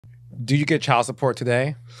Do you get child support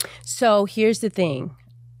today? So here's the thing.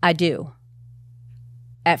 I do.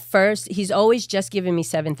 At first, he's always just given me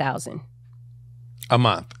 $7,000 a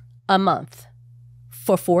month. A month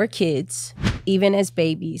for 4 kids, even as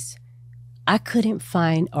babies. I couldn't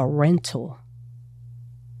find a rental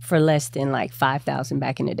for less than like $5,000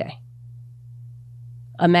 back in the day.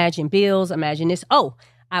 Imagine bills, imagine this. Oh,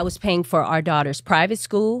 I was paying for our daughter's private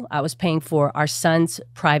school. I was paying for our son's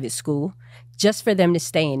private school just for them to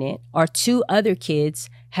stay in it. Our 2 other kids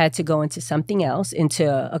had to go into something else,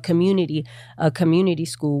 into a community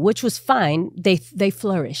school, which was fine. They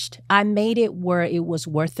flourished. I made it where it was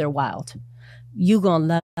worth their while. You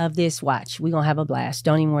gonna love this, watch. We gonna have a blast.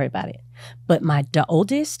 Don't even worry about it. But the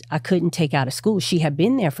oldest, I couldn't take out of school. She had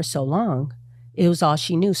been there for so long. It was all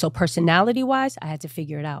she knew. So personality-wise, I had to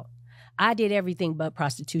figure it out. I did everything but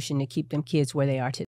prostitution to keep them kids where they are today.